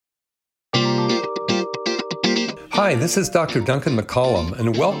Hi, this is Dr. Duncan McCollum,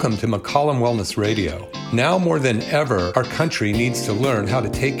 and welcome to McCollum Wellness Radio. Now more than ever, our country needs to learn how to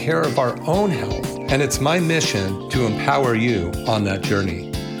take care of our own health, and it's my mission to empower you on that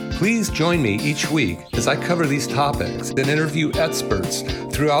journey. Please join me each week as I cover these topics and interview experts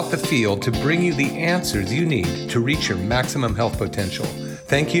throughout the field to bring you the answers you need to reach your maximum health potential.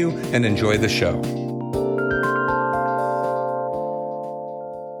 Thank you, and enjoy the show.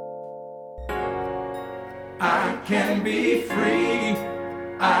 I can be free.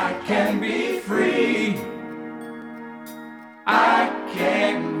 I can be free. I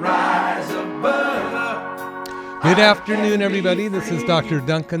can rise above. Good afternoon, everybody. This is Dr.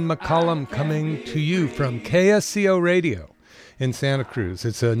 Duncan McCollum coming to you from KSCO Radio in Santa Cruz.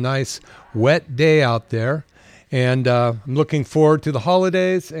 It's a nice wet day out there, and I'm looking forward to the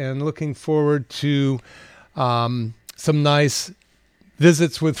holidays and looking forward to some nice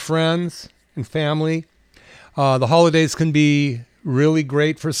visits with friends and family. The holidays can be really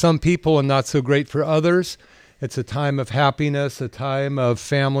great for some people and not so great for others. It's a time of happiness, a time of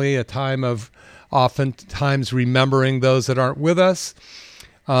family, a time of oftentimes remembering those that aren't with us.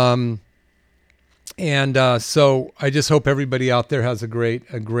 So I just hope everybody out there has a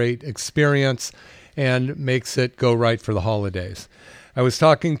great experience and makes it go right for the holidays. I was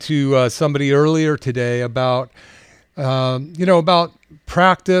talking to somebody earlier today about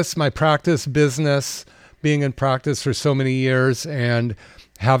practice, my practice business, being in practice for so many years and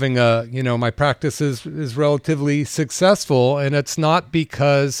having my practice is relatively successful, and it's not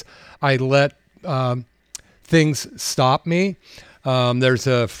because I let things stop me. There's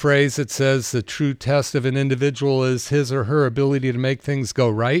a phrase that says the true test of an individual is his or her ability to make things go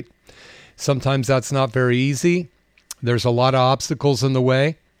right. Sometimes that's not very easy. There's a lot of obstacles in the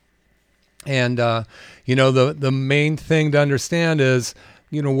way. And, the main thing to understand is,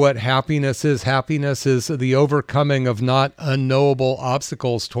 what happiness is. Happiness is the overcoming of not unknowable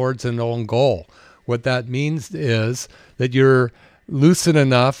obstacles towards an own goal. What that means is that you're lucid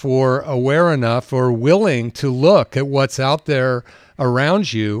enough or aware enough or willing to look at what's out there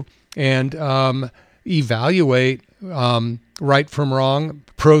around you and evaluate right from wrong,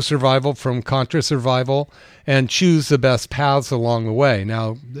 pro-survival from contra-survival, and choose the best paths along the way.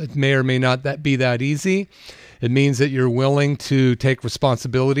 Now, it may or may not be that easy. It means that you're willing to take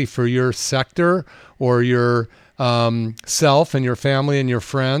responsibility for your sector or your self and your family and your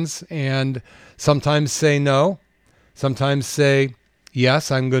friends, and sometimes say no, sometimes say,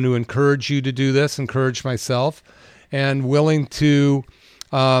 yes, I'm going to encourage you to do this, encourage myself, and willing to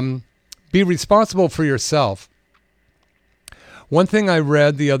be responsible for yourself. One thing I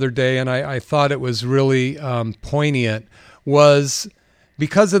read the other day, and I thought it was really poignant, was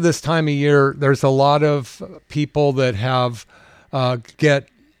because of this time of year, there's a lot of people that have get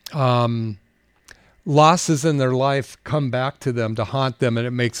losses in their life come back to them to haunt them, and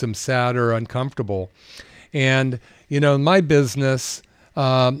it makes them sad or uncomfortable. And, my business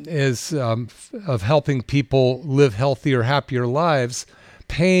is of helping people live healthier, happier lives.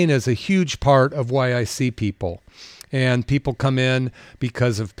 Pain is a huge part of why I see people. And people come in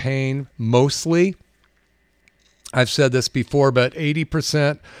because of pain, mostly. I've said this before, but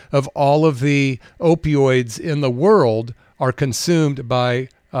 80% of all of the opioids in the world are consumed by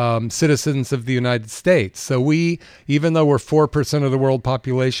citizens of the United States. So we, even though we're 4% of the world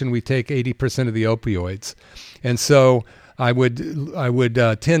population, we take 80% of the opioids. And so I would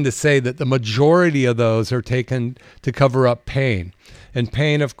tend to say that the majority of those are taken to cover up pain. And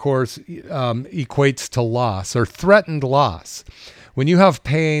pain, of course, equates to loss or threatened loss. When you have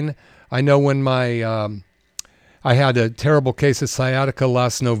pain, I know when I had a terrible case of sciatica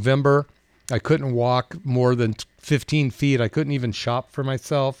last November. I couldn't walk more than 15 feet. I couldn't even shop for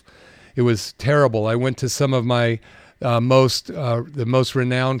myself. It was terrible. I went to some of my the most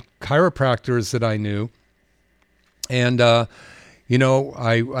renowned chiropractors that I knew. And,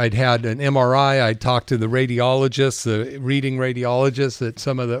 I'd had an MRI. I'd talked to the radiologist, the reading radiologist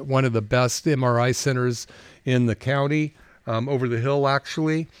at one of the best MRI centers in the county, over the hill,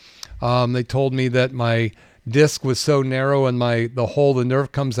 actually. They told me that my disc was so narrow and the hole, the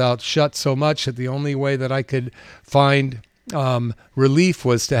nerve comes out shut so much that the only way that I could find relief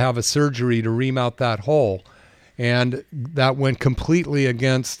was to have a surgery to ream out that hole. And that went completely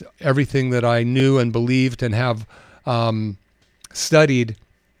against everything that I knew and believed and have studied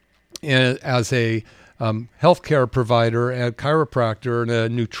as a healthcare provider, a chiropractor, and a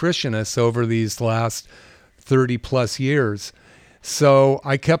nutritionist over these last 30 plus years. So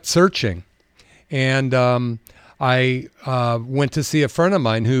I kept searching. And I went to see a friend of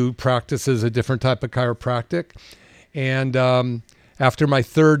mine who practices a different type of chiropractic. And after my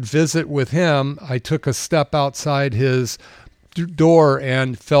third visit with him, I took a step outside his door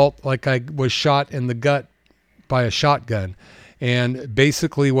and felt like I was shot in the gut by a shotgun. And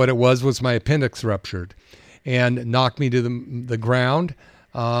basically what it was my appendix ruptured and knocked me to the ground.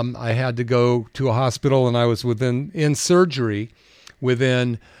 I had to go to a hospital, and I was in surgery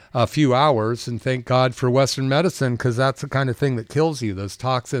within a few hours. And thank God for Western medicine, because that's the kind of thing that kills you, those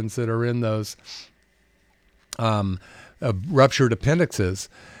toxins that are in those ruptured appendixes.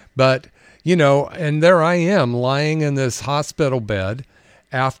 But, and there I am lying in this hospital bed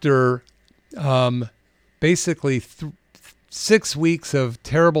after basically 6 weeks of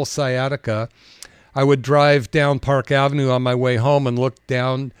terrible sciatica. I would drive down Park Avenue on my way home and look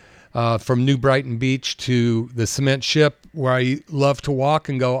down from New Brighton Beach to the cement ship where I love to walk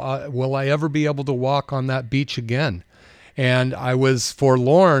and go, will I ever be able to walk on that beach again? And I was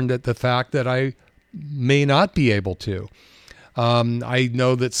forlorn at the fact that I may not be able to. I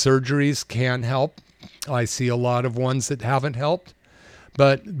know that surgeries can help. I see a lot of ones that haven't helped.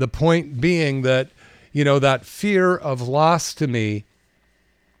 But the point being that, that fear of loss to me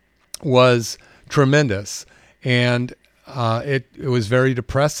was tremendous, and it was very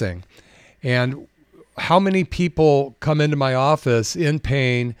depressing. And how many people come into my office in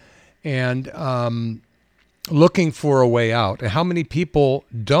pain and looking for a way out, and how many people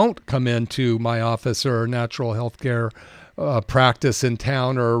don't come into my office or natural health care practice in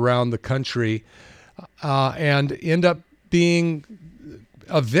town or around the country and end up being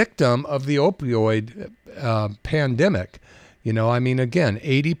a victim of the opioid pandemic. Again,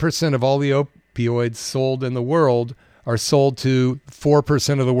 80% of all the opioids sold in the world are sold to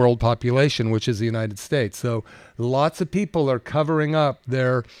 4% of the world population, which is the United States. So lots of people are covering up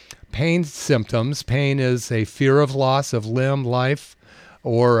their pain symptoms. Pain is a fear of loss of limb, life,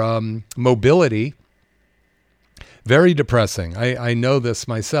 or mobility. Very depressing. I know this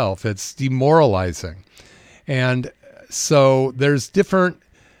myself. It's demoralizing. And so there's different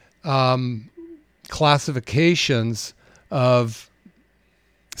classifications of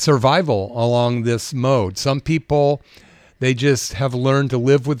survival along this mode. Some people, they just have learned to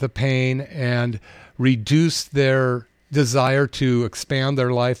live with the pain and reduce their desire to expand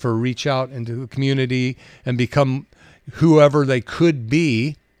their life or reach out into the community and become whoever they could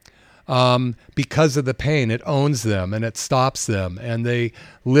be because of the pain. It owns them and it stops them, and they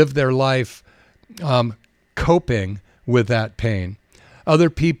live their life coping with that pain. Other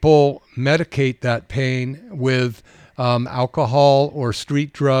people medicate that pain with alcohol or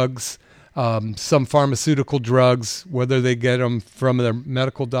street drugs, some pharmaceutical drugs, whether they get them from their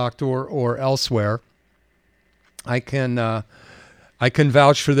medical doctor or elsewhere. I can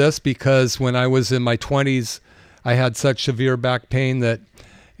vouch for this because when I was in my 20s, I had such severe back pain that,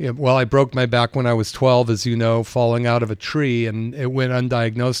 I broke my back when I was 12, as you know, falling out of a tree, and it went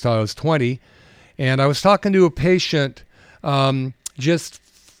undiagnosed till I was 20. And I was talking to a patient just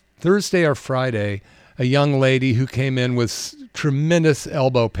Thursday or Friday, a young lady who came in with tremendous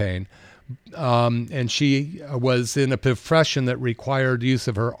elbow pain. And she was in a profession that required use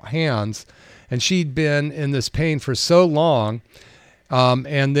of her hands. And she'd been in this pain for so long,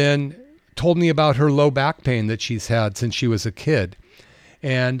 and then told me about her low back pain that she's had since she was a kid.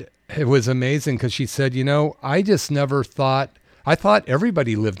 And it was amazing because she said, I just never thought, I thought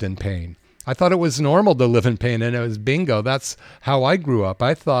everybody lived in pain. I thought it was normal to live in pain, and it was bingo. That's how I grew up.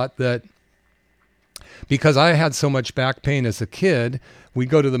 I thought that because I had so much back pain as a kid, we'd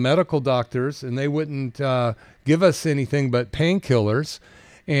go to the medical doctors and they wouldn't give us anything but painkillers.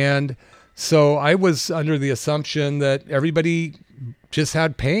 And so I was under the assumption that everybody just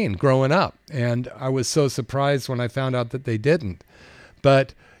had pain growing up. And I was so surprised when I found out that they didn't.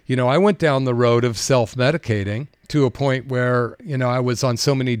 But, I went down the road of self-medicating to a point where, I was on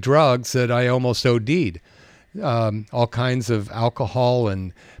so many drugs that I almost OD'd. All kinds of alcohol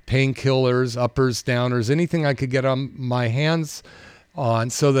and painkillers, uppers, downers, anything I could get on my hands on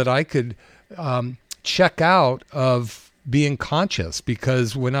so that I could check out of being conscious,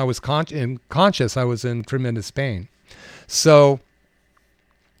 because when I was conscious, I was in tremendous pain. So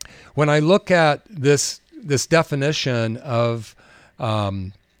when I look at this definition of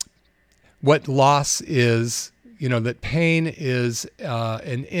what loss is, that pain is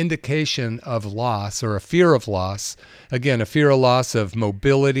an indication of loss or a fear of loss. Again, a fear of loss of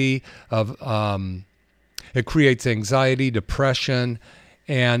mobility, it creates anxiety, depression,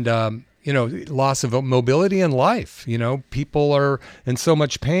 and, loss of mobility in life. People are in so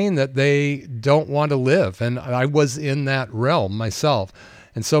much pain that they don't want to live. And I was in that realm myself.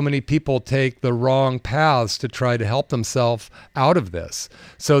 And so many people take the wrong paths to try to help themselves out of this.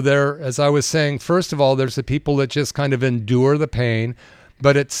 So there, as I was saying, first of all, there's the people that just kind of endure the pain,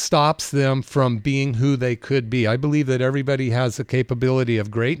 but it stops them from being who they could be. I believe that everybody has the capability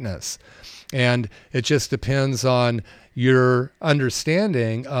of greatness. And it just depends on your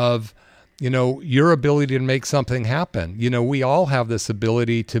understanding of, your ability to make something happen. We all have this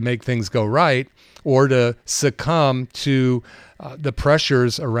ability to make things go right or to succumb to the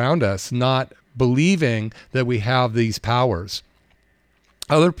pressures around us, not believing that we have these powers.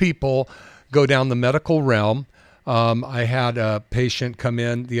 Other people go down the medical realm. I had a patient come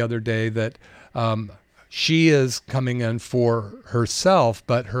in the other day that she is coming in for herself,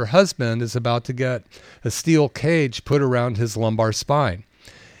 but her husband is about to get a steel cage put around his lumbar spine.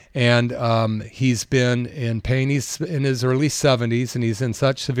 And he's been in pain. He's in his early 70s, and he's in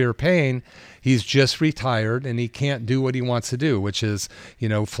such severe pain. He's just retired, and he can't do what he wants to do, which is,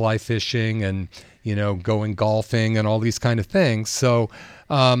 fly fishing and, going golfing and all these kind of things. So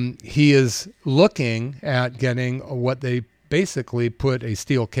he is looking at getting what they basically put a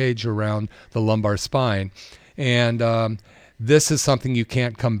steel cage around the lumbar spine. And this is something you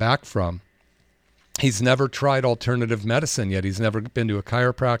can't come back from. He's never tried alternative medicine yet. He's never been to a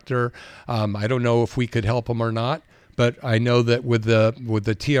chiropractor. I don't know if we could help him or not, but I know that with the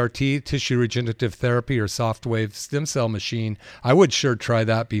TRT, tissue regenerative therapy, or soft wave stem cell machine, I would sure try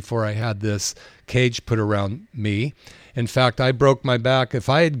that before I had this cage put around me. In fact, I broke my back. If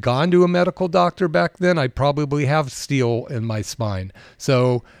I had gone to a medical doctor back then, I'd probably have steel in my spine.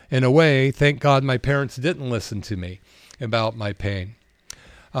 So in a way, thank God my parents didn't listen to me about my pain.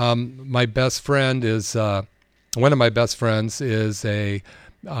 My best friend is, one of my best friends is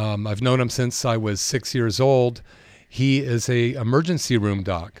I've known him since I was 6 years old. He is a emergency room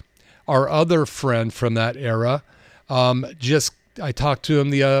doc. Our other friend from that era, I talked to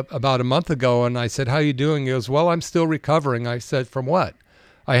him about a month ago, and I said, "How you doing?" He goes, "Well, I'm still recovering." I said, "From what?"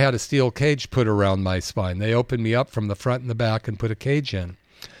 "I had a steel cage put around my spine. They opened me up from the front and the back and put a cage in."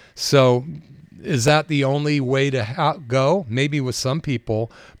 So is that the only way to go? Maybe with some people,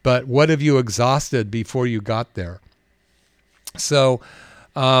 but what have you exhausted before you got there? So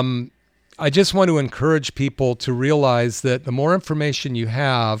I just want to encourage people to realize that the more information you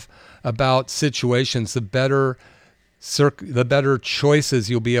have about situations, the better choices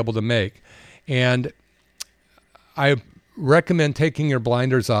you'll be able to make. And I recommend taking your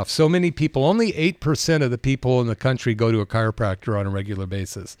blinders off. So many people, only 8% of the people in the country go to a chiropractor on a regular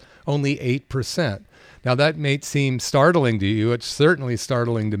basis. Only 8%. Now that may seem startling to you. It's certainly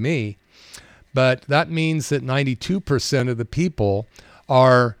startling to me. But that means that 92% of the people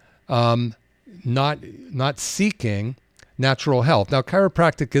are not seeking natural health. Now,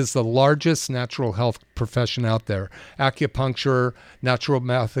 chiropractic is the largest natural health profession out there. Acupuncture,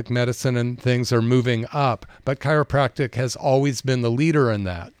 naturopathic medicine, and things are moving up, but chiropractic has always been the leader in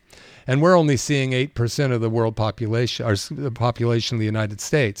that. And we're only seeing 8% of the world population, or the population of the United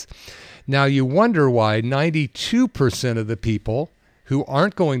States. Now, you wonder why 92% of the people who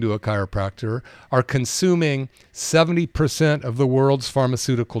aren't going to a chiropractor are consuming 70% of the world's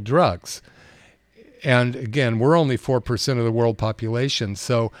pharmaceutical drugs. And again, we're only 4% of the world population.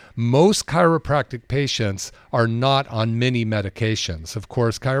 So most chiropractic patients are not on many medications. Of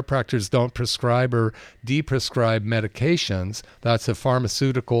course, chiropractors don't prescribe or de-prescribe medications. That's a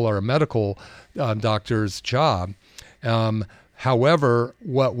pharmaceutical or a medical doctor's job. However,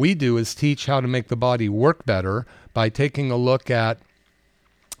 what we do is teach how to make the body work better by taking a look at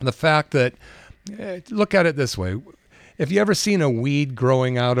the fact that, look at it this way. Have you ever seen a weed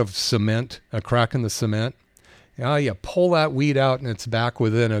growing out of cement, a crack in the cement? You pull that weed out and it's back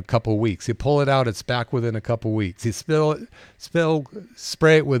within a couple weeks. You pull it out, it's back within a couple weeks. You spray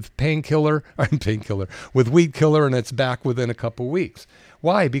it with with weed killer, and it's back within a couple weeks.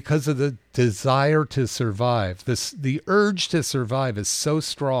 Why? Because of the desire to survive. The urge to survive is so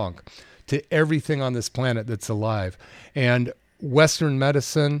strong to everything on this planet that's alive. And Western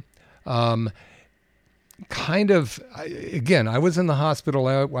medicine, again, I was in the hospital.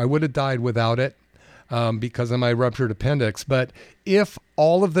 I would have died without it because of my ruptured appendix. But if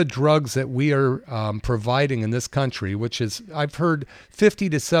all of the drugs that we are providing in this country, which is, I've heard 50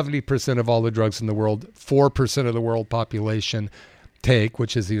 to 70% of all the drugs in the world, 4% of the world population take,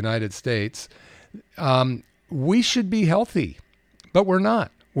 which is the United States, we should be healthy, but we're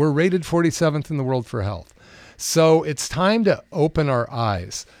not. We're rated 47th in the world for health. So it's time to open our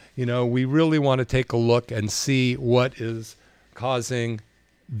eyes. We really want to take a look and see what is causing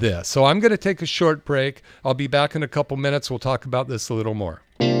this. So I'm going to take a short break. I'll be back in a couple minutes. We'll talk about this a little more.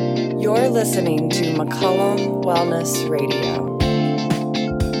 You're listening to McCollum Wellness Radio.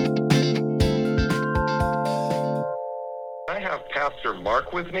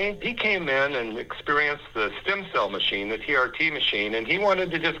 Mark with me. He came in and experienced the stem cell machine, the TRT machine, and he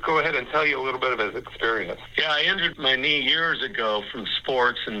wanted to just go ahead and tell you a little bit of his experience. Yeah, I injured my knee years ago from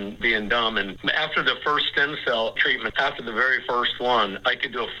sports and being dumb, and after the first stem cell treatment, after the very first one, I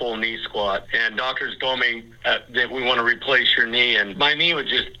could do a full knee squat, and doctors told me that we want to replace your knee, and my knee would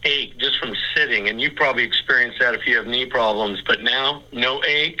just ache just from sitting, and you probably experienced that if you have knee problems, but now, no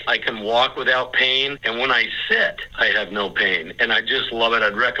ache. I can walk without pain, and when I sit, I have no pain, and I just love it.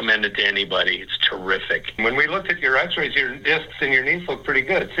 I'd recommend it to anybody. It's terrific. When we looked at your x-rays, your discs and your knees look pretty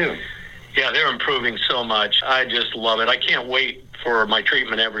good, too. Yeah, they're improving so much. I just love it. I can't wait for my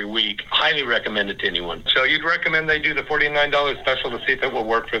treatment every week. Highly recommend it to anyone. So you'd recommend they do the $49 special to see if it will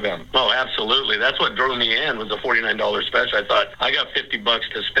work for them? Oh, absolutely. That's what drew me in, was the $49 special. I thought, I got $50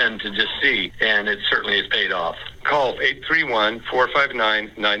 to spend to just see, and it certainly has paid off. Call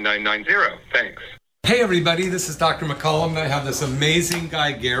 831-459-9990. Thanks. Hey everybody, this is Dr. McCollum, and I have this amazing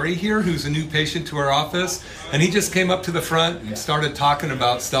guy Gary here who's a new patient to our office, and he just came up to the front and started talking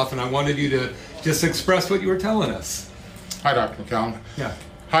about stuff, and I wanted you to just express what you were telling us. Hi, Dr. McCollum. Yeah.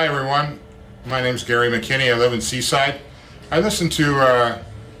 Hi, everyone. My name's Gary McKinney. I live in Seaside. I listen to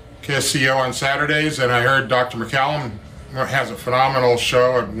KSCO on Saturdays, and I heard Dr. McCollum has a phenomenal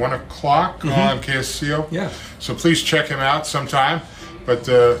show at 1 o'clock on KSCO. Yeah. So please check him out sometime. But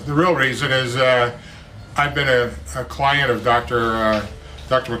the real reason is I've been a client of Dr.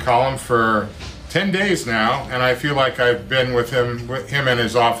 McCollum for 10 days now, and I feel like I've been with him in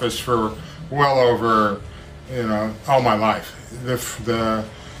his office for well over, all my life.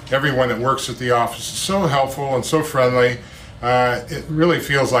 Everyone that works at the office is so helpful and so friendly. It really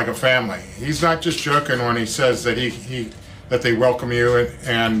feels like a family. He's not just joking when he says that that they welcome you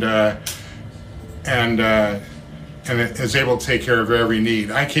and is able to take care of every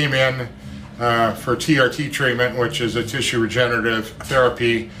need. I came in for TRT treatment, which is a tissue regenerative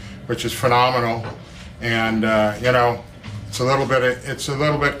therapy, which is phenomenal, and it's a little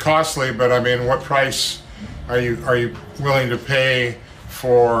bit costly, but I mean, what price are you willing to pay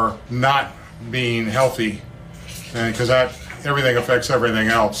for not being healthy? Because everything affects everything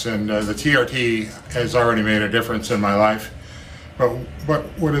else, and the TRT has already made a difference in my life. But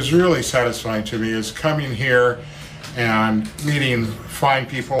what is really satisfying to me is coming here and meeting fine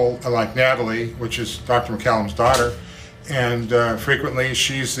people like Natalie, which is Dr. McCollum's daughter, and frequently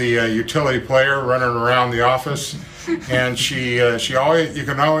she's the utility player running around the office, and she always, you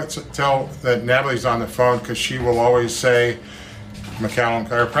can always tell that Natalie's on the phone because she will always say, McCollum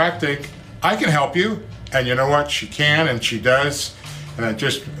Chiropractic, I can help you, and you know what, she can and she does, and it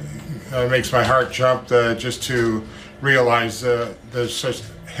just makes my heart jump just to realize there's such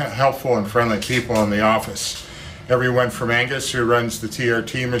helpful and friendly people in the office. Everyone from Angus, who runs the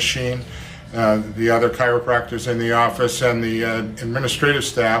TRT machine, the other chiropractors in the office, and the administrative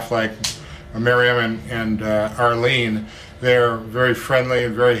staff like Miriam and Arlene, they're very friendly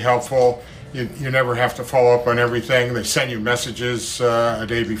and very helpful. You never have to follow up on everything. They send you messages a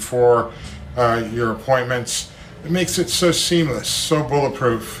day before your appointments. It makes it so seamless, so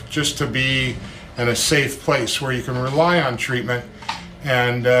bulletproof, just to be in a safe place where you can rely on treatment.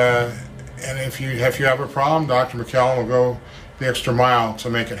 And if you have a problem, Dr. McCollum will go the extra mile to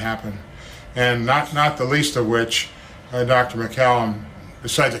make it happen. And not the least of which, Dr. McCollum,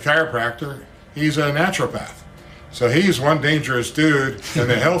 besides a chiropractor, he's a naturopath. So he's one dangerous dude in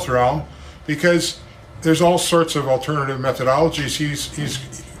the health realm, because there's all sorts of alternative methodologies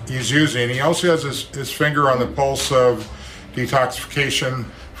he's using. He also has his finger on the pulse of detoxification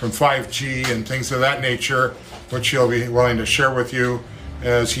from 5G and things of that nature, which he'll be willing to share with you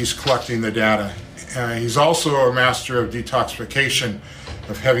as he's collecting the data. He's also a master of detoxification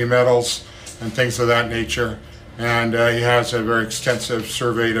of heavy metals and things of that nature, and he has a very extensive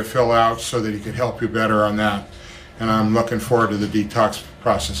survey to fill out so that he can help you better on that. And I'm looking forward to the detox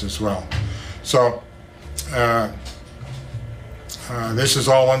process as well. So this is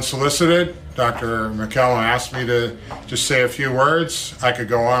all unsolicited. Dr. McCollum asked me to just say a few words. I could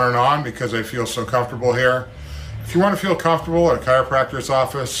go on and on because I feel so comfortable here. If you want to feel comfortable at a chiropractor's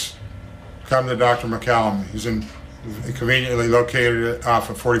office, come to Dr. McCollum. He's conveniently located off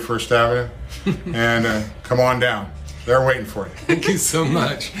of 41st Avenue. And come on down. They're waiting for you. Thank you so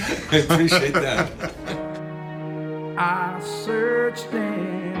much. I appreciate that. I searched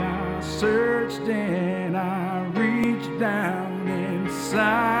and I reached down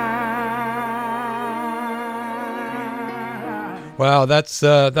inside. Wow, that's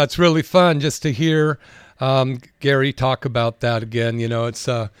really fun just to hear Gary talk about that again. You know, it's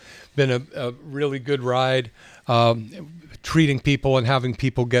been a really good ride, treating people and having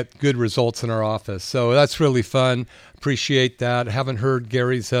people get good results in our office. So that's really fun. Appreciate that. Haven't heard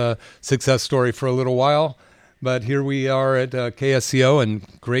Gary's success story for a little while, but here we are at KSCO, and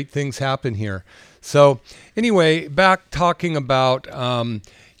great things happen here. So anyway, back talking about,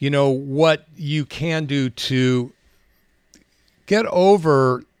 what you can do to get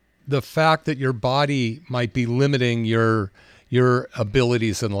over the fact that your body might be limiting your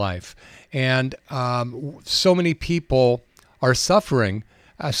abilities in life. And so many people are suffering.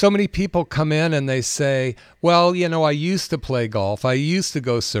 So many people come in and they say, well, I used to play golf. I used to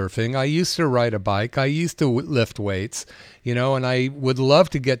go surfing. I used to ride a bike. I used to lift weights, and I would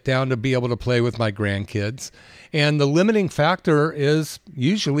love to get down to be able to play with my grandkids. And the limiting factor is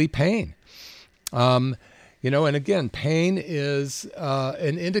usually pain. And again, pain is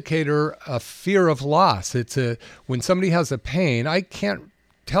an indicator of fear of loss. When somebody has a pain, I can't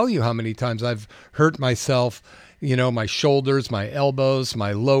tell you how many times I've hurt myself, my shoulders, my elbows,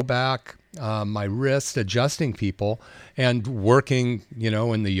 my low back, my wrist, adjusting people and working,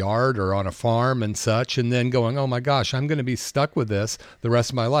 in the yard or on a farm and such, and then going, oh my gosh, I'm going to be stuck with this the rest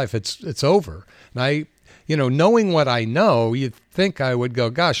of my life. It's over. And knowing what I know, you'd think I would go,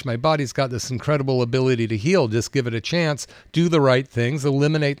 gosh, my body's got this incredible ability to heal. Just give it a chance, do the right things,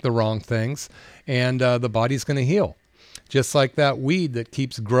 eliminate the wrong things, and the body's going to heal. Just like that weed that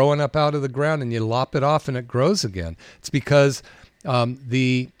keeps growing up out of the ground and you lop it off and it grows again. It's because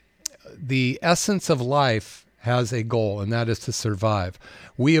the essence of life has a goal, and that is to survive.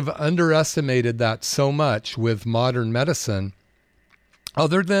 We have underestimated that so much with modern medicine.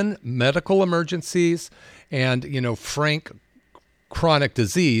 Other than medical emergencies and, frank chronic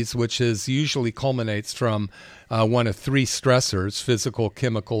disease, which is usually culminates from one of three stressors, physical,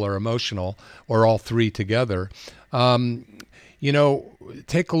 chemical, or emotional, or all three together.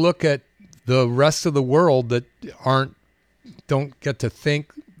 Take a look at the rest of the world that don't get to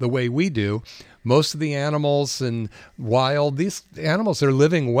think the way we do. Most of the animals and these animals are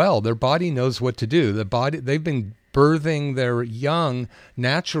living well. Their body knows what to do. They've been birthing their young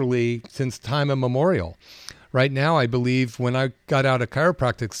naturally since time immemorial. Right now, I believe when I got out of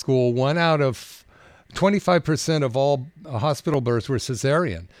chiropractic school, 1 out of 25% of all hospital births were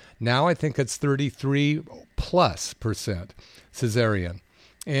cesarean. Now I think it's 33+% cesarean.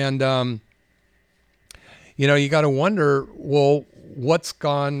 And, you got to wonder, well, what's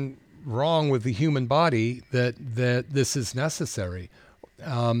gone wrong with the human body that this is necessary?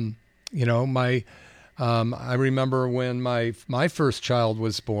 I remember when my first child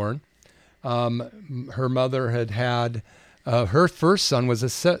was born, her mother had her first son was a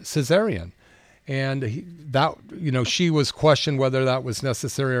cesarean. And she was questioned whether that was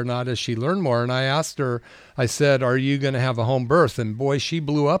necessary or not as she learned more. And I asked her, I said, are you going to have a home birth? And boy, she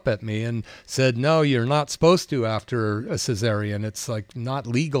blew up at me and said, no, you're not supposed to after a cesarean. It's like not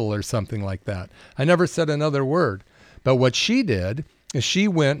legal or something like that. I never said another word. But what she did is she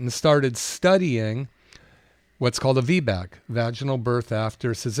went and started studying what's called a VBAC, vaginal birth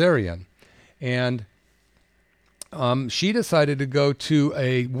after cesarean. And she decided to go to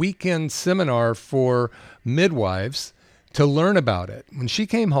a weekend seminar for midwives to learn about it. When she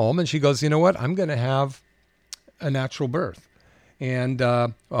came home and she goes, you know what, I'm going to have a natural birth and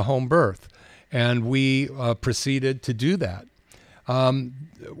a home birth. And we proceeded to do that.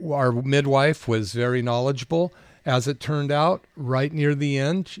 Our midwife was very knowledgeable. As it turned out, right near the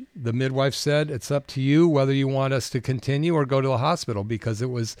end, the midwife said, it's up to you whether you want us to continue or go to the hospital because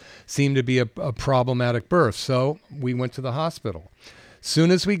it seemed to be a problematic birth. So we went to the hospital. Soon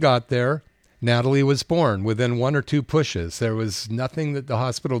as we got there, Natalie was born within 1 or 2 pushes. There was nothing that the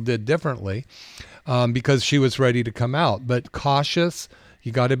hospital did differently because she was ready to come out. But cautious,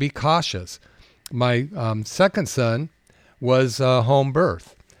 you got to be cautious. My second son was a home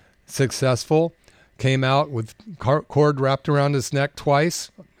birth, successful. Came out with cord wrapped around his neck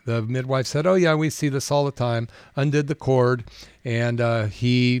twice. The midwife said, oh yeah, we see this all the time. Undid the cord, and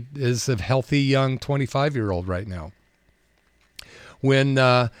he is a healthy young 25-year-old right now. When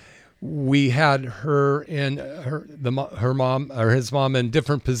we had her and her mom or his mom in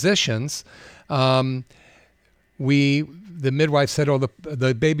different positions, the midwife said, oh,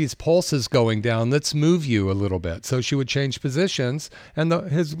 the baby's pulse is going down. Let's move you a little bit. So she would change positions and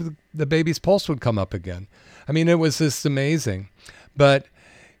the baby's pulse would come up again. I mean, it was just amazing. But,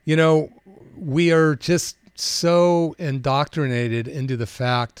 we are just so indoctrinated into the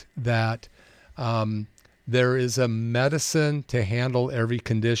fact that there is a medicine to handle every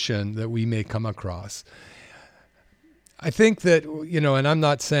condition that we may come across. I think that, and I'm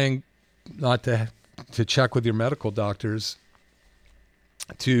not saying not to to check with your medical doctors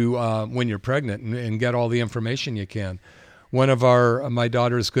to when you're pregnant and get all the information you can. One of my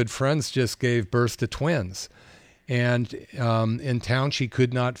daughter's good friends just gave birth to twins, and in town she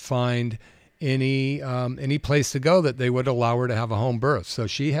could not find any place to go that they would allow her to have a home birth. So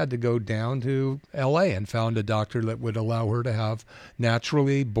she had to go down to LA and found a doctor that would allow her to have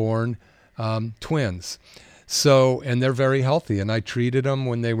naturally born twins. So, and they're very healthy. And I treated them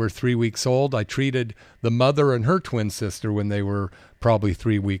when they were 3 weeks old. I treated the mother and her twin sister when they were probably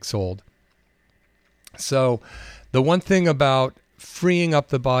 3 weeks old. So the one thing about freeing up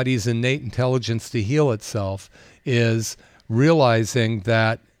the body's innate intelligence to heal itself is realizing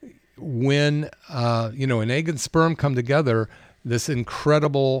that when, an egg and sperm come together, this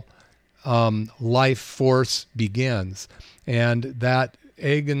incredible life force begins. And that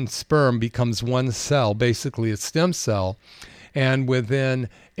egg and sperm becomes one cell, basically a stem cell. And within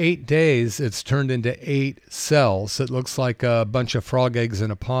 8 days, it's turned into 8 cells. It looks like a bunch of frog eggs in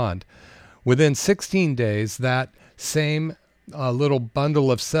a pond. Within 16 days, that same little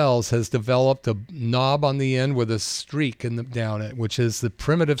bundle of cells has developed a knob on the end with a streak down it, which is the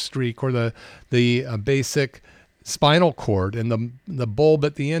primitive streak or the basic spinal cord, and the bulb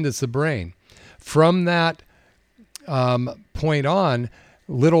at the end is the brain. From that point on,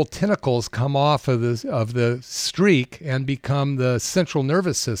 little tentacles come off of the streak and become the central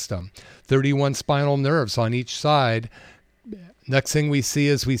nervous system. 31 spinal nerves on each side. Next thing we see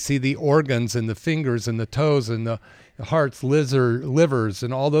is the organs and the fingers and the toes and the hearts, livers,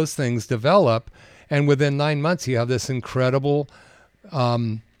 and all those things develop. And within 9 months, you have this incredible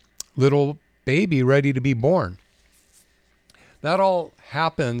little baby ready to be born. That all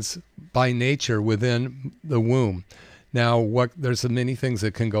happens by nature within the womb. Now, there's many things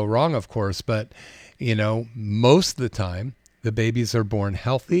that can go wrong, of course, but, most of the time, the babies are born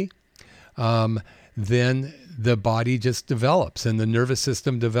healthy. Then the body just develops and the nervous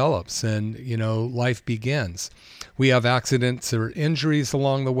system develops and, life begins. We have accidents or injuries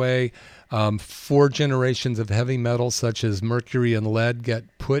along the way. 4 generations of heavy metals such as mercury and lead get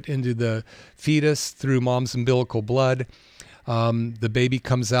put into the fetus through mom's umbilical blood. The baby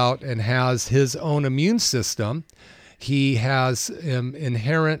comes out and has his own immune system. He has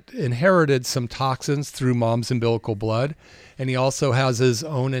inherited some toxins through mom's umbilical blood, and he also has his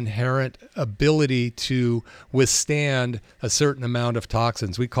own inherent ability to withstand a certain amount of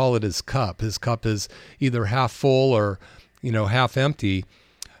toxins. We call it his cup. His cup is either half full or, half empty.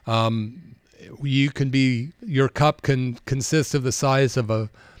 Your cup can consist of the size of a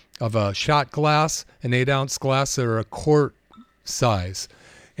shot glass, an 8-ounce glass, or a quart size,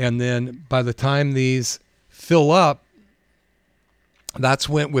 and then by the time these fill up, that's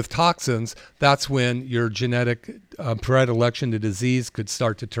when, with toxins, that's when your genetic predilection to disease could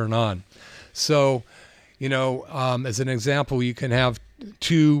start to turn on. So, as an example, you can have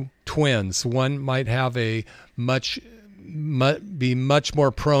 2 twins. One might have be much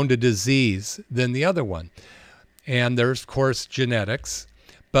more prone to disease than the other one. And there's, of course, genetics,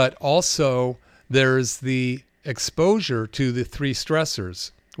 but also there's the exposure to the 3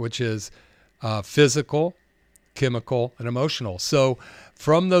 stressors, which is physical, chemical, and emotional. So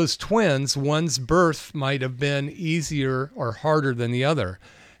from those twins, one's birth might have been easier or harder than the other.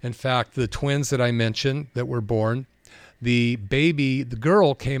 In fact, the twins that I mentioned that were born, the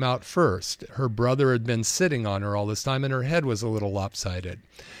girl came out first. Her brother had been sitting on her all this time, and her head was a little lopsided.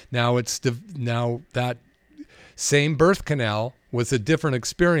 Now that same birth canal was a different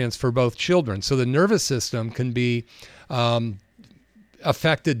experience for both children. So the nervous system can be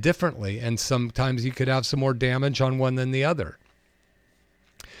affected differently, and sometimes you could have some more damage on one than the other,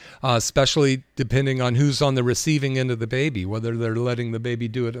 especially depending on who's on the receiving end of the baby, whether they're letting the baby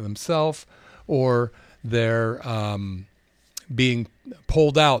do it themselves or they're being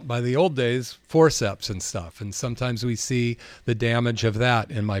pulled out by the old days, forceps and stuff. And sometimes we see the damage of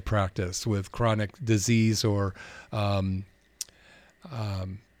that in my practice with chronic disease or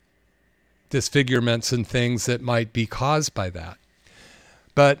disfigurements and things that might be caused by that.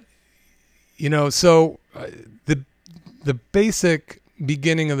 But, so the basic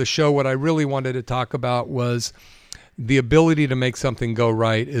beginning of the show, what I really wanted to talk about was the ability to make something go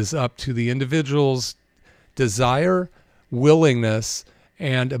right is up to the individual's desire, willingness,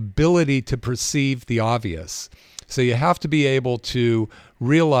 and ability to perceive the obvious. So you have to be able to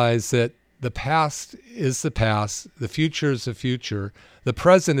realize that the past is the past, the future is the future, the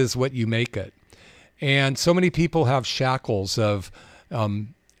present is what you make it. And so many people have shackles of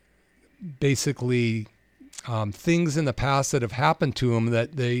basically things in the past that have happened to them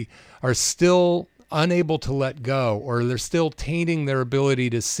that they are still unable to let go, or they're still tainting their ability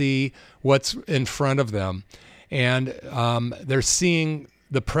to see what's in front of them. And they're seeing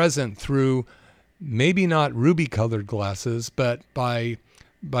the present through maybe not ruby-colored glasses, but by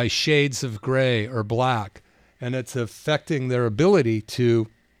shades of gray or black. And it's affecting their ability to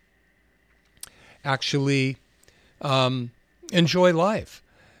actually enjoy life.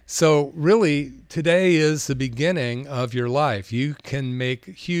 So really, today is the beginning of your life. You can make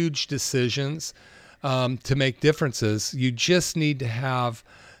huge decisions to make differences. You just need to have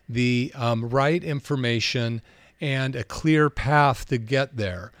the right information and a clear path to get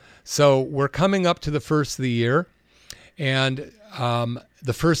there. So we're coming up to the first of the year, and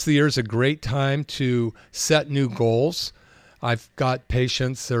the first of the year is a great time to set new goals. I've got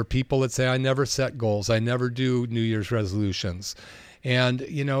patients or people that say, I never set goals. I never do New Year's resolutions. And,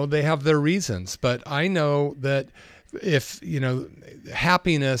 they have their reasons. But I know that if,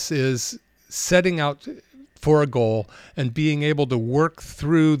 happiness is setting out for a goal and being able to work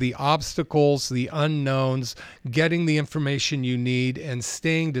through the obstacles, the unknowns, getting the information you need, and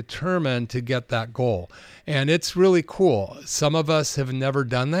staying determined to get that goal. And it's really cool. Some of us have never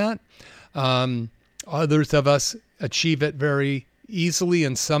done that. Others of us achieve it very easily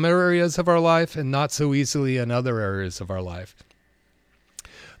in some areas of our life and not so easily in other areas of our life.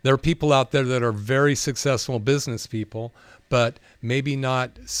 There are people out there that are very successful business people, but maybe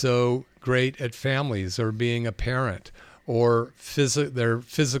not so great at families or being a parent, or their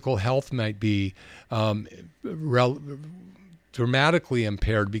physical health might be dramatically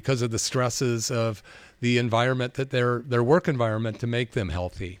impaired because of the stresses of the environment, that their work environment, to make them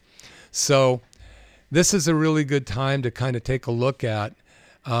healthy. So this is a really good time to kind of take a look at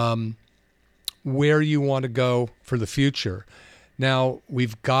where you want to go for the future. Now,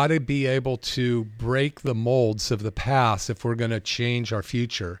 we've got to be able to break the molds of the past if we're going to change our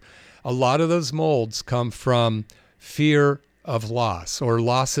future. A lot of those molds come from fear of loss or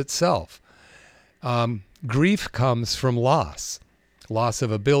loss itself. Grief comes from loss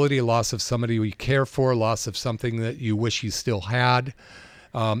of ability, loss of somebody you care for, loss of something that you wish you still had.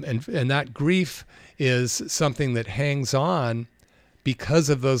 And that grief is something that hangs on because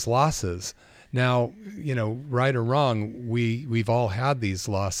of those losses. Now, right or wrong, we've all had these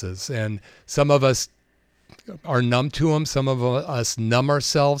losses, and some of us are numb to them. Some of us numb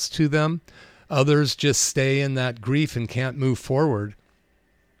ourselves to them. Others just stay in that grief and can't move forward,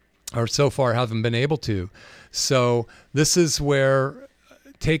 or so far haven't been able to. So this is where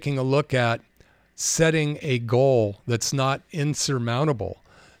taking a look at setting a goal that's not insurmountable.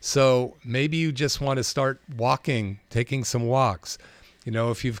 So maybe you just want to start walking, taking some walks.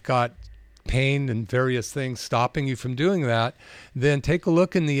 If you've got pain and various things stopping you from doing that, then take a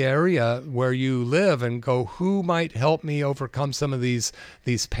look in the area where you live and go, who might help me overcome some of these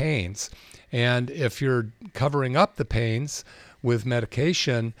pains? And if you're covering up the pains with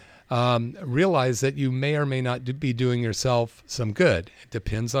medication, realize that you may or may not be doing yourself some good. It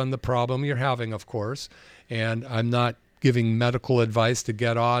depends on the problem you're having, of course. And I'm not giving medical advice to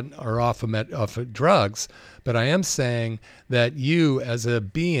get on or off of drugs, but I am saying that you as a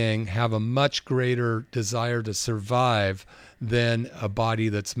being have a much greater desire to survive than a body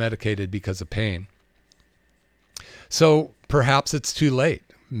that's medicated because of pain. So perhaps it's too late.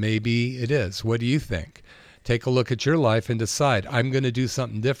 Maybe it is. What do you think? Take a look at your life and decide, I'm going to do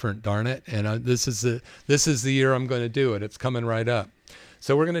something different, darn it. And this is the year I'm going to do it. It's coming right up.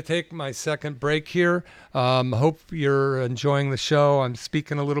 So we're going to take my second break here. Hope you're enjoying the show. I'm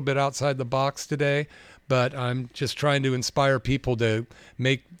speaking a little bit outside the box today, but I'm just trying to inspire people to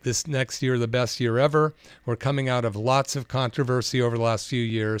make this next year the best year ever. We're coming out of lots of controversy over the last few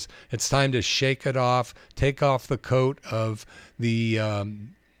years. It's time to shake it off, take off the coat of the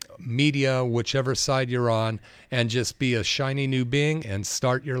media, whichever side you're on, and just be a shiny new being and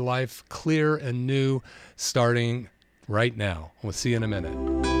start your life clear and new, starting right now. We'll see you in a minute.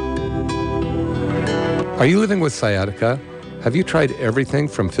 Are you living with sciatica? Have you tried everything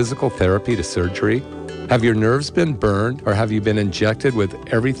from physical therapy to surgery? Have your nerves been burned, or have you been injected with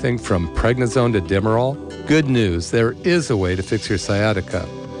everything from prednisone to Demerol? Good news, there is a way to fix your sciatica.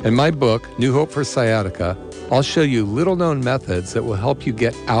 In my book, New Hope for Sciatica, I'll show you little-known methods that will help you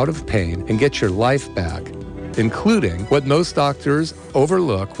get out of pain and get your life back, including what most doctors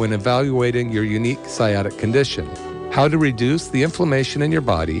overlook when evaluating your unique sciatic condition: how to reduce the inflammation in your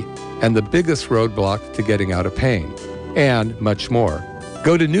body, and the biggest roadblock to getting out of pain, and much more.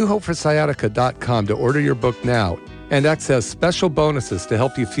 Go to newhopeforsciatica.com to order your book now and access special bonuses to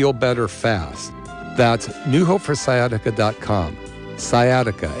help you feel better fast. That's newhopeforsciatica.com,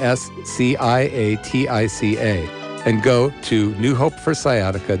 sciatica, SCIATICA, and go to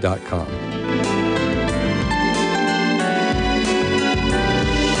newhopeforsciatica.com.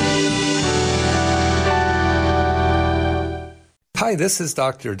 Hi, this is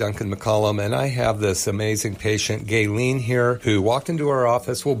Dr. Duncan McCollum, and I have this amazing patient, Gayleen, here, who walked into our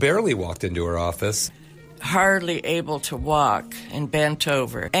office, barely walked into our office. Hardly able to walk and bent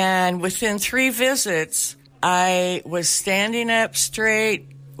over. And within 3 visits, I was standing up straight,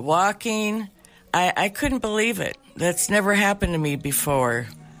 walking. I couldn't believe it. That's never happened to me before.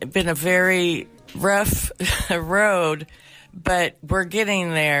 It's been a very rough road, but we're getting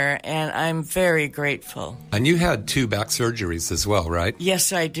there, and I'm very grateful. And you had 2 back surgeries as well, right?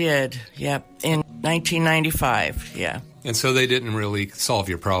 Yes, I did. Yep, in 1995, yeah. And so they didn't really solve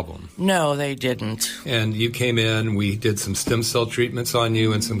your problem. No, they didn't. And you came in, we did some stem cell treatments on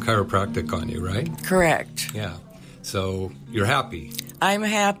you and some chiropractic on you, right? Correct. Yeah. So you're happy. I'm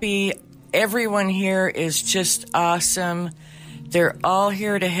happy. Everyone here is just awesome. They're all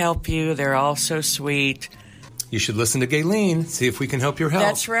here to help you. They're all so sweet. You should listen to Gayleen, see if we can help your health.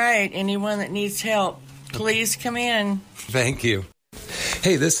 That's right. Anyone that needs help, please come in. Thank you.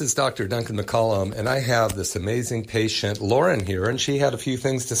 Hey, this is Dr. Duncan McCollum, and I have this amazing patient, Lauren, here, and she had a few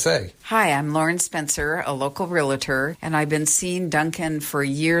things to say. Hi, I'm Lauren Spencer, a local realtor, and I've been seeing Duncan for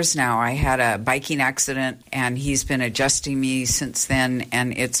years now. I had a biking accident, and he's been adjusting me since then,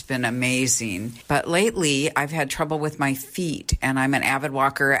 and it's been amazing. But lately, I've had trouble with my feet, and I'm an avid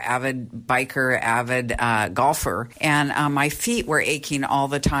walker, avid biker, avid golfer, and my feet were aching all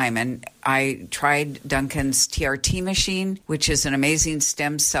the time, and I tried Duncan's TRT machine, which is an amazing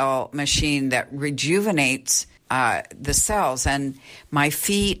stem cell machine that rejuvenates the cells. And my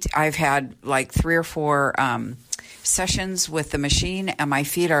feet, I've had like 3 or 4 sessions with the machine, and my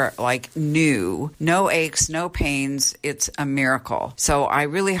feet are like new. No aches, no pains. It's a miracle. So I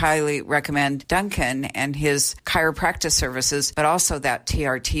really highly recommend Duncan and his chiropractic services, but also that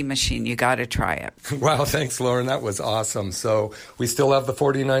TRT machine. You got to try it. Wow, thanks, Lauren. That was awesome. So we still have the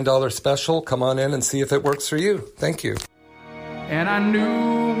 $49 special. Come on in and see if it works for you. Thank you. And I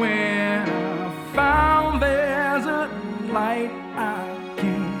knew when I found there's a light I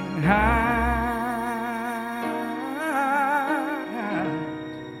can't hide.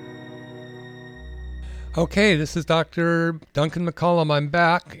 Okay, this is Dr. Duncan McCollum. I'm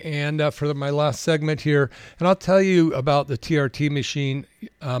back, and for my last segment here, and I'll tell you about the TRT machine,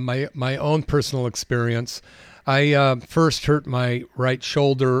 my own personal experience. I first hurt my right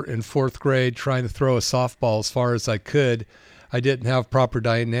shoulder in 4th grade trying to throw a softball as far as I could. I didn't have proper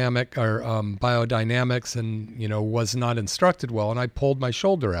dynamic or biodynamics, and was not instructed well, and I pulled my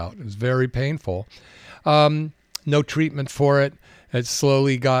shoulder out. It was very painful. No treatment for it. It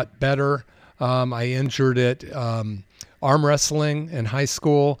slowly got better. I injured it arm wrestling in high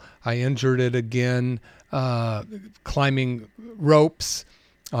school. I injured it again climbing ropes,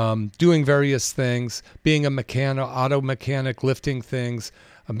 doing various things, being a auto mechanic, lifting things,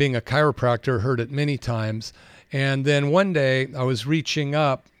 being a chiropractor, hurt it many times. And then one day I was reaching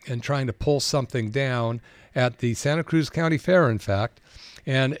up and trying to pull something down at the Santa Cruz County Fair, in fact,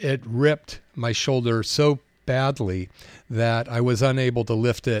 and it ripped my shoulder so badly that I was unable to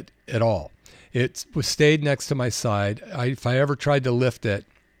lift it at all. It stayed next to my side. If I ever tried to lift it,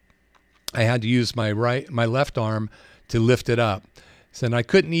 I had to use my left arm to lift it up. So, and I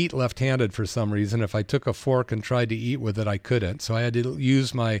couldn't eat left-handed for some reason. If I took a fork and tried to eat with it, I couldn't. So I had to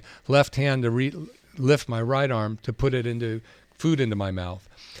use my left hand to lift my right arm to put food into my mouth.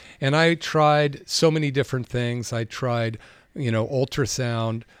 And I tried so many different things. I tried,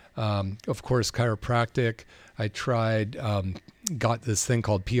 ultrasound, of course, chiropractic. I tried, got this thing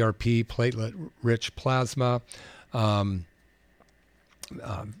called PRP, platelet-rich plasma,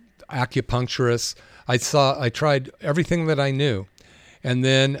 acupuncturist. I tried everything that I knew. And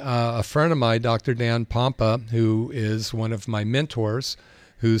then a friend of mine, Dr. Dan Pompa, who is one of my mentors,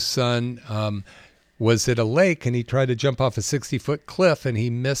 whose son was at a lake, and he tried to jump off a 60-foot cliff, and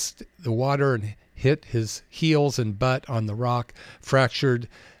he missed the water and hit his heels and butt on the rock, fractured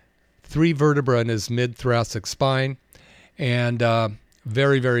 3 vertebrae in his mid-thoracic spine, and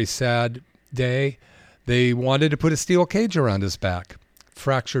very, very sad day. They wanted to put a steel cage around his back,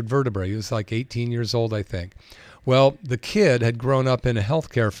 fractured vertebrae. He was like 18 years old, I think. Well, the kid had grown up in a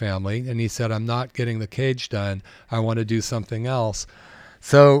healthcare family, and he said, I'm not getting the cage done. I want to do something else.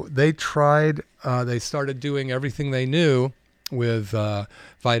 So they tried, they started doing everything they knew with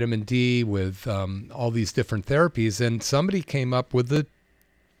vitamin D, with all these different therapies, and somebody came up with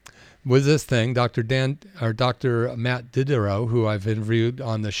this thing, Dr. Matt Diderot, who I've interviewed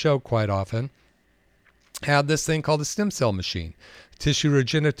on the show quite often, had this thing called the stem cell machine, tissue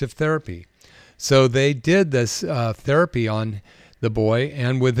regenerative therapy. So they did this therapy on the boy,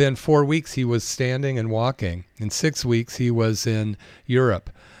 and within 4 weeks he was standing and walking. In 6 weeks he was in Europe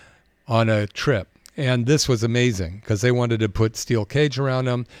on a trip. And this was amazing because they wanted to put steel cage around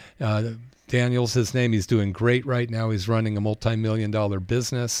him. Daniel's his name. He's doing great right now. He's running a multi-million-dollar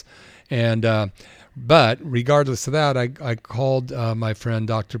business. And but regardless of that, I called my friend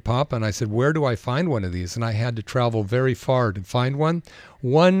Dr. Pompa and I said, where do I find one of these? And I had to travel very far to find one.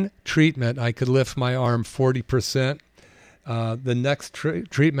 One treatment, I could lift my arm 40%. The next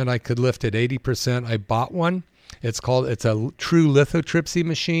treatment, I could lift it 80%. I bought one. It's a true lithotripsy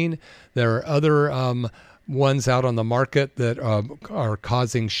machine. There are other ones out on the market that are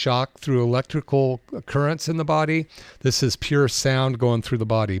causing shock through electrical currents in the body. This is pure sound going through the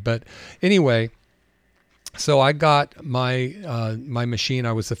body. But anyway, so I got my machine.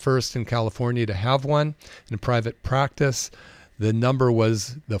 I was the first in California to have one in private practice. The number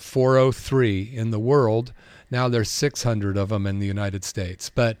was the 403 in the world. Now there's 600 of them in the United States.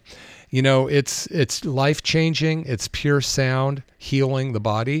 But, you know, it's life-changing. It's pure sound, healing the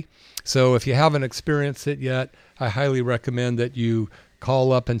body. So if you haven't experienced it yet, I highly recommend that you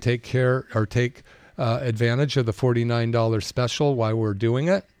call up and take advantage of the $49 special while we're doing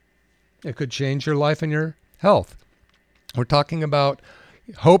it. It could change your life and your health. We're talking about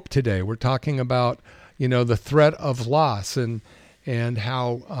hope today. We're talking about, you know, the threat of loss and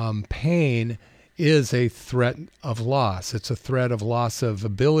how pain is a threat of loss. It's a threat of loss of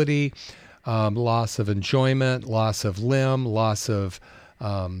ability, loss of enjoyment, loss of limb, loss of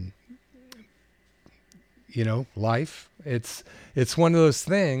life. It's one of those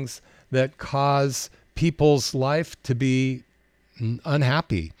things that cause people's life to be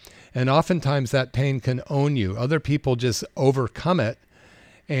unhappy. And oftentimes that pain can own you. Other people just overcome it,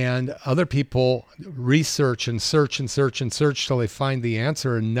 and other people research and search and search and search till they find the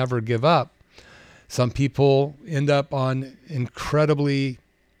answer and never give up. Some people end up on incredibly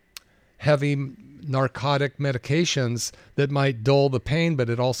heavy narcotic medications that might dull the pain, but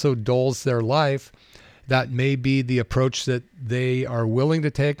it also dulls their life. That may be the approach that they are willing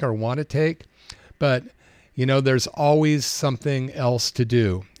to take or want to take. But, you know, there's always something else to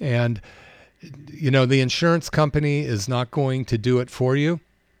do. And, you know, the insurance company is not going to do it for you.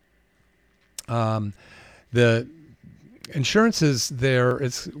 The insurance is there.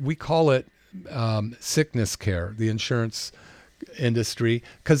 We call it sickness care, the insurance industry,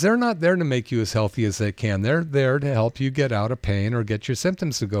 because they're not there to make you as healthy as they can. They're there to help you get out of pain or get your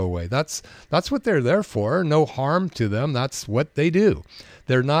symptoms to go away. That's what they're there for. No harm to them. That's what they do.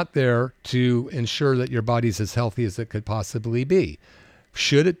 They're not there to ensure that your body's as healthy as it could possibly be.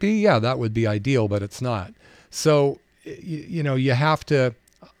 Should it be? Yeah, that would be ideal, but it's not. So, you know, you have to,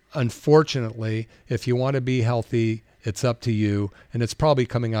 unfortunately, if you want to be healthy, it's up to you, and it's probably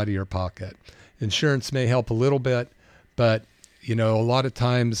coming out of your pocket. Insurance may help a little bit, but, you know, a lot of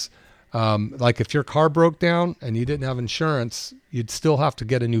times, like if your car broke down and you didn't have insurance, you'd still have to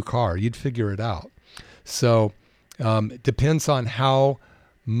get a new car. You'd figure it out. So it depends on how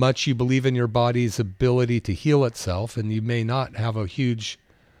much you believe in your body's ability to heal itself, and you may not have a huge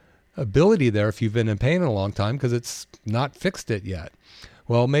ability there if you've been in pain a long time because it's not fixed it yet.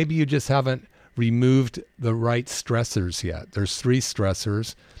 Well, maybe you just haven't removed the right stressors yet. There's 3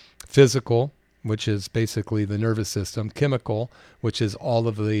 stressors: physical, which is basically the nervous system; chemical, which is all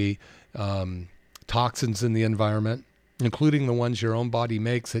of the toxins in the environment, including the ones your own body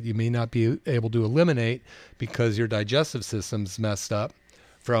makes that you may not be able to eliminate because your digestive system's messed up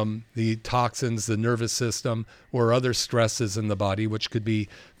from the toxins, the nervous system, or other stresses in the body, which could be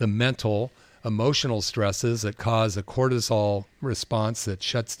the mental, emotional stresses that cause a cortisol response that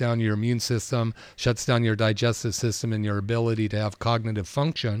shuts down your immune system, shuts down your digestive system and your ability to have cognitive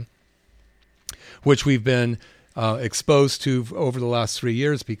function, which we've been exposed to over the last 3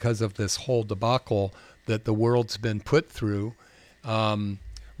 years because of this whole debacle that the world's been put through,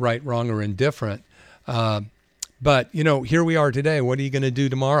 right, wrong, or indifferent. But, you know, here we are today. What are you going to do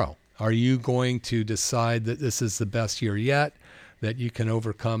tomorrow? Are you going to decide that this is the best year yet, that you can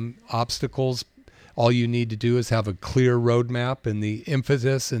overcome obstacles? All you need to do is have a clear roadmap and the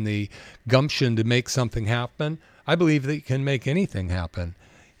impetus and the gumption to make something happen. I believe that you can make anything happen.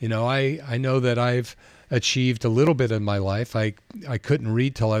 You know, I know that I've achieved a little bit in my life. I couldn't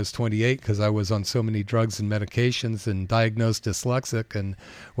read till I was 28 because I was on so many drugs and medications and diagnosed dyslexic and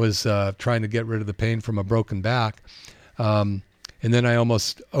was trying to get rid of the pain from a broken back. And then I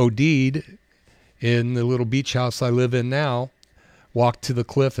almost OD'd in the little beach house I live in now, walked to the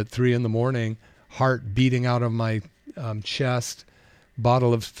cliff at 3 a.m, heart beating out of my chest,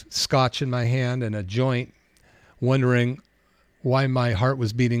 bottle of scotch in my hand and a joint, wondering why my heart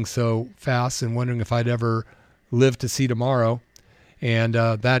was beating so fast and wondering if I'd ever live to see tomorrow. And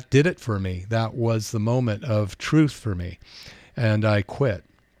that did it for me. That was the moment of truth for me. And I quit.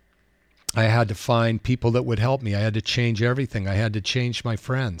 I had to find people that would help me. I had to change everything. I had to change my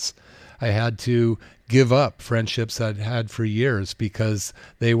friends. I had to give up friendships I'd had for years because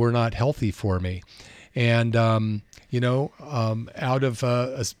they were not healthy for me. And, out of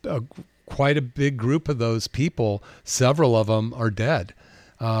quite a big group of those people, several of them are dead.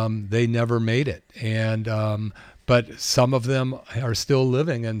 They never made it. And, but some of them are still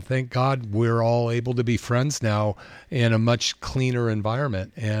living, and thank God we're all able to be friends now in a much cleaner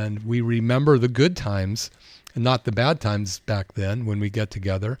environment. And we remember the good times, not the bad times back then when we get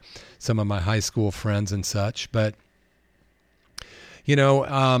together, some of my high school friends and such. But,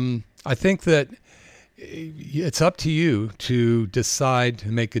 I think that it's up to you to decide to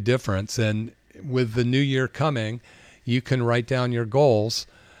make a difference. And with the new year coming, you can write down your goals.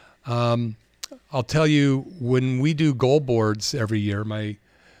 I'll tell you, when we do goal boards every year, my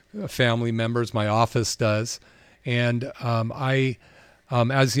family members, my office does. And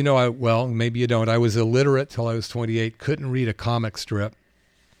as you know, maybe you don't, I was illiterate till I was 28, couldn't read a comic strip.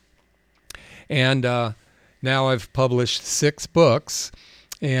 And now I've published 6 books.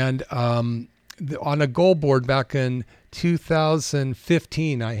 And on a goal board back in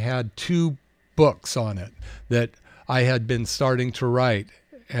 2015, I had 2 books on it that I had been starting to write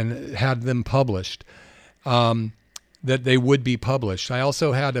and had them published, that they would be published. I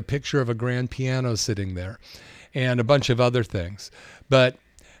also had a picture of a grand piano sitting there and a bunch of other things. But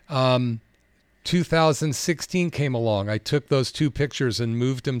 2016 came along. I took those 2 pictures and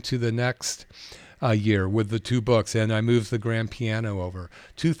moved them to the next year with the 2 books, and I moved the grand piano over.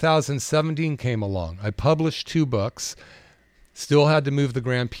 2017 came along. I published 2 books, still had to move the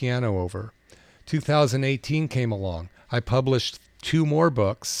grand piano over. 2018 came along. I published 2 more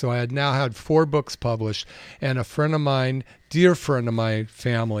books, so I had now had 4 books published, and a friend of mine, dear friend of my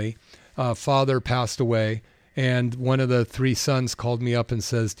family, father passed away, and one of the 3 sons called me up and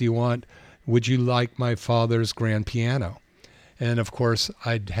says, would you like my father's grand piano? And of course,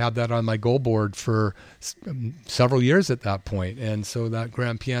 I'd had that on my goal board for several years at that point. And so that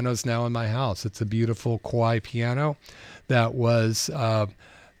grand piano is now in my house. It's a beautiful Kawai piano that was,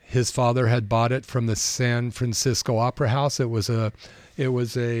 his father had bought it from the San Francisco Opera House. It was a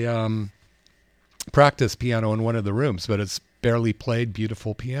practice piano in one of the rooms, but it's barely played,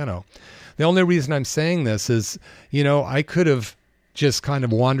 beautiful piano. The only reason I'm saying this is, I could have just kind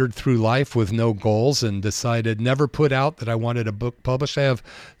of wandered through life with no goals and decided, never put out that I wanted a book published. I have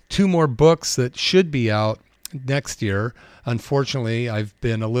 2 more books that should be out next year. Unfortunately, I've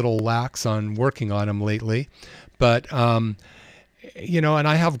been a little lax on working on them lately, but, and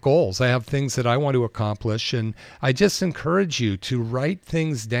I have goals. I have things that I want to accomplish, and I just encourage you to write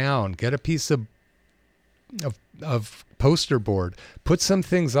things down. Get a piece of poster board, put some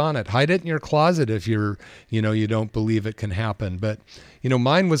things on it, hide it in your closet if you don't believe it can happen. But,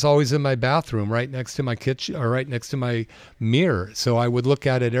 mine was always in my bathroom, right next to my kitchen, or right next to my mirror. So I would look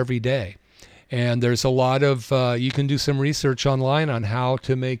at it every day. And there's a lot of, you can do some research online on how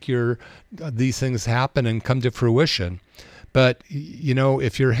to make these things happen and come to fruition. But,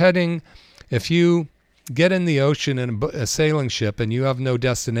 if you get in the ocean in a sailing ship and you have no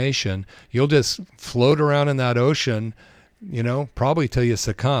destination, you'll just float around in that ocean, probably till you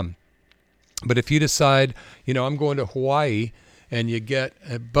succumb. But if you decide, I'm going to Hawaii, and you get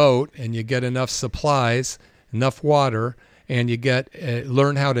a boat and you get enough supplies, enough water, and you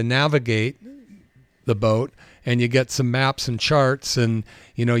learn how to navigate the boat, and you get some maps and charts, and,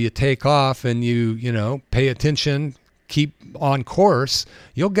 you take off and you pay attention, keep on course,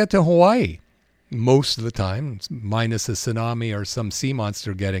 you'll get to Hawaii most of the time, minus a tsunami or some sea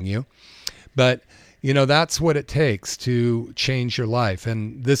monster getting you. But, that's what it takes to change your life.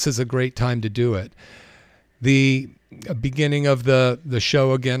 And this is a great time to do it. The beginning of the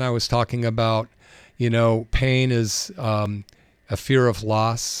show, again, I was talking about, pain is a fear of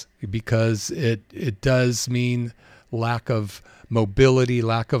loss, because it does mean lack of mobility,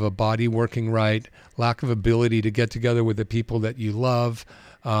 lack of a body working right, lack of ability to get together with the people that you love,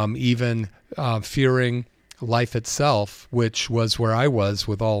 even fearing life itself, which was where I was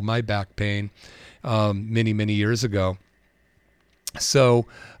with all my back pain many, many years ago. So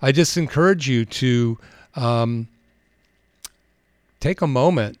I just encourage you to take a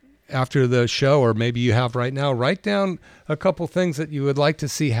moment after the show, or maybe you have right now, write down a couple things that you would like to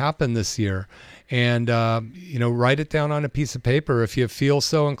see happen this year. And, write it down on a piece of paper. If you feel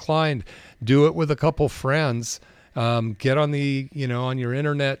so inclined, do it with a couple friends Get on the, on your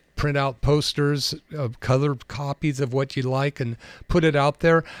internet, print out posters of color copies of what you like and put it out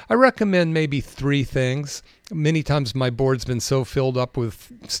there. I recommend maybe 3 things. Many times my board's been so filled up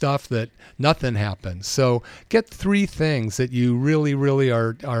with stuff that nothing happens. So get 3 things that you really, really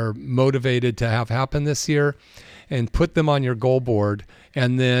are motivated to have happen this year and put them on your goal board.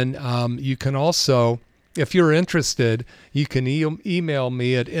 And then you can also, if you're interested, you can email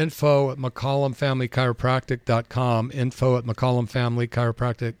me at info@McCollumFamilyChiropractic.com,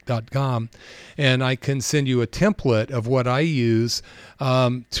 info@McCollumFamilyChiropractic.com, and I can send you a template of what I use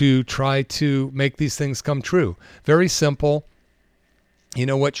to try to make these things come true. Very simple. You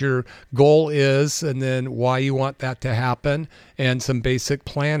know what your goal is, and then why you want that to happen, and some basic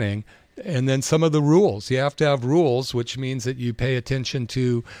planning, and then some of the rules. You have to have rules, which means that you pay attention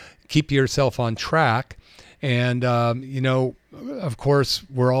to keep yourself on track. And, of course,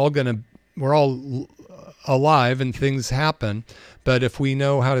 we're all alive and things happen. But if we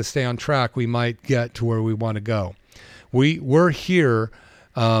know how to stay on track, we might get to where we want to go. We're here.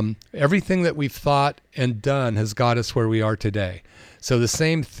 Everything that we've thought and done has got us where we are today. So the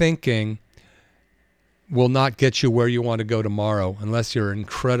same thinking will not get you where you want to go tomorrow unless you're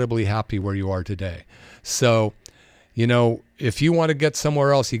incredibly happy where you are today. So, if you want to get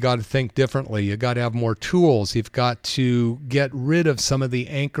somewhere else, you got to think differently. You got to have more tools. You've got to get rid of some of the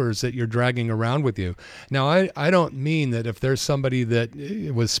anchors that you're dragging around with you. Now, I don't mean that if there's somebody that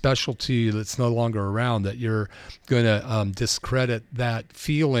was special to you that's no longer around, that you're going to discredit that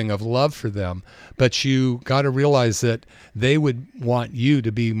feeling of love for them. But you got to realize that they would want you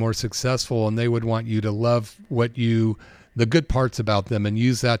to be more successful, and they would want you to love the good parts about them, and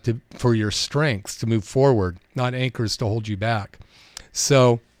use that for your strengths to move forward, not anchors to hold you back.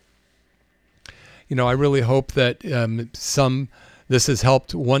 So, I really hope that this has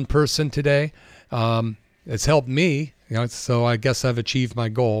helped one person today. It's helped me, so I guess I've achieved my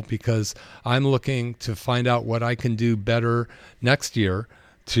goal, because I'm looking to find out what I can do better next year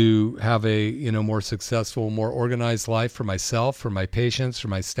to have a more successful, more organized life for myself, for my patients, for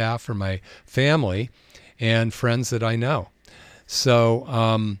my staff, for my family, and friends that I know.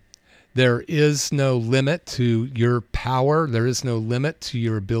 So there is no limit to your power. There is no limit to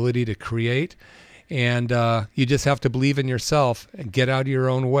your ability to create. And you just have to believe in yourself and get out of your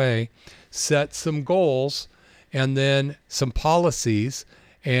own way, set some goals and then some policies,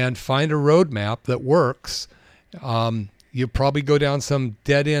 and find a roadmap that works. You probably go down some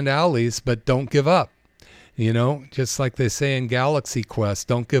dead-end alleys, but don't give up. Just like they say in Galaxy Quest,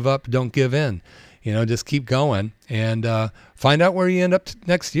 don't give up, don't give in. Just keep going and find out where you end up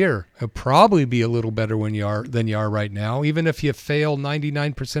next year. It'll probably be a little better than you are right now. Even if you fail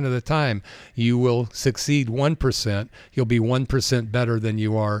 99% of the time, you will succeed 1%. You'll be 1% better than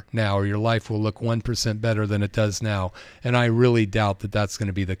you are now, or your life will look 1% better than it does now. And I really doubt that that's going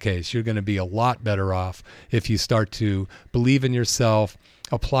to be the case. You're going to be a lot better off if you start to believe in yourself,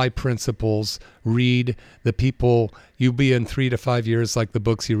 apply principles, read the people. You'll be in 3 to 5 years like the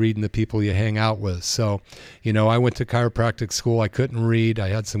books you read and the people you hang out with. So, I went to chiropractic school. I couldn't read. I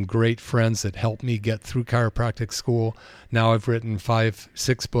had some great friends that helped me get through chiropractic school. Now I've written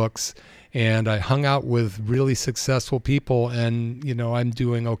 5-6 books, and I hung out with really successful people, and, I'm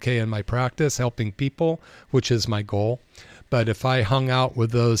doing okay in my practice, helping people, which is my goal. But if I hung out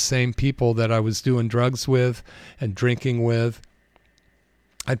with those same people that I was doing drugs with and drinking with,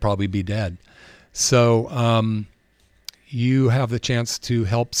 I'd probably be dead. So you have the chance to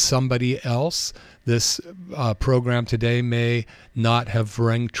help somebody else. This program today may not have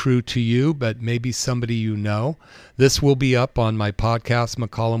rang true to you, but maybe somebody you know. This will be up on my podcast,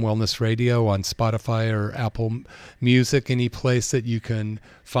 McCollum Wellness Radio, on Spotify or Apple Music, any place that you can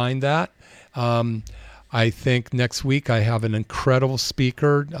find that. I think next week I have an incredible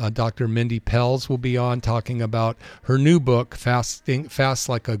speaker. Dr. Mindy Pelz will be on talking about her new book, Fast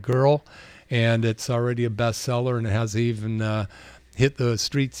Like a Girl, and it's already a bestseller, and it hasn't even hit the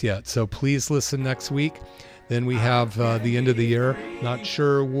streets yet. So please listen next week. Then we have the end of the year. Not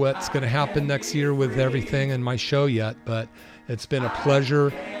sure what's going to happen next year with everything in my show yet, but it's been a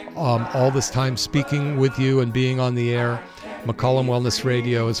pleasure all this time speaking with you and being on the air. McCollum Wellness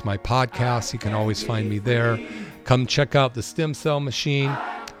Radio is my podcast. You can always find me there. Come check out the Stem Cell Machine,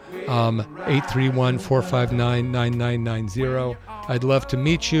 831-459-9990. I'd love to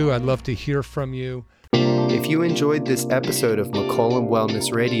meet you. I'd love to hear from you. If you enjoyed this episode of McCollum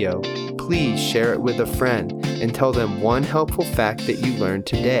Wellness Radio, please share it with a friend and tell them one helpful fact that you learned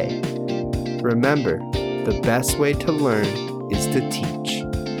today. Remember, the best way to learn is to teach.